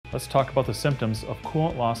Let's talk about the symptoms of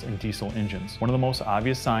coolant loss in diesel engines. One of the most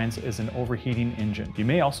obvious signs is an overheating engine. You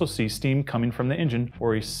may also see steam coming from the engine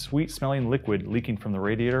or a sweet-smelling liquid leaking from the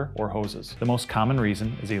radiator or hoses. The most common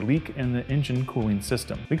reason is a leak in the engine cooling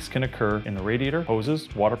system. Leaks can occur in the radiator,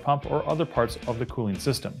 hoses, water pump, or other parts of the cooling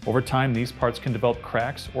system. Over time, these parts can develop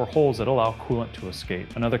cracks or holes that allow coolant to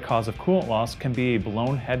escape. Another cause of coolant loss can be a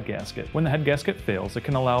blown head gasket. When the head gasket fails, it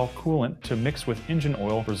can allow coolant to mix with engine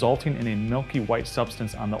oil, resulting in a milky white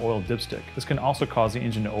substance on the oil dipstick. This can also cause the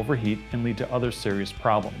engine to overheat and lead to other serious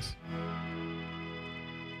problems.